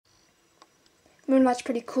Moonlight's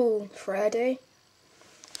pretty cool, Fred, eh?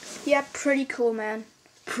 Yeah, pretty cool, man.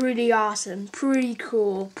 Pretty awesome. Pretty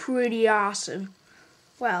cool. Pretty awesome.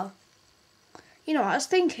 Well, you know what I was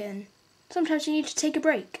thinking? Sometimes you need to take a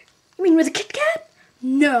break. You mean with a Kit Kat?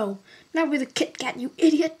 No, not with a Kit Kat, you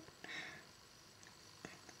idiot.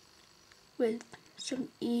 With some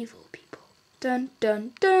evil people. Dun,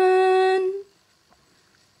 dun, dun.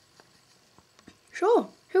 Sure,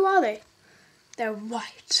 who are they? They're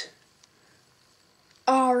white.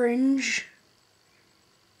 Orange.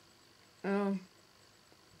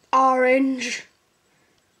 Orange.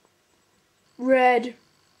 Red.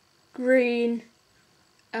 Green.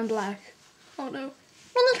 And black. Oh no.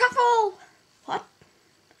 Little Puffle! What?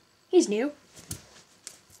 He's new.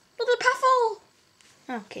 Little Puffle!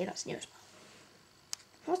 Okay, that's new as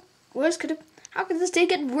well. What worse could it... How could this day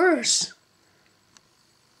get worse?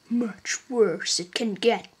 Much worse it can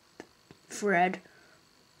get, Fred.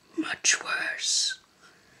 Much worse.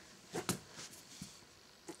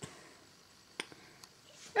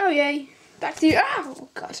 Oh yay. Back to you. Oh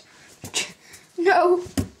god. No.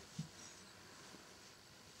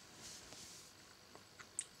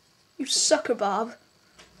 You sucker, Bob.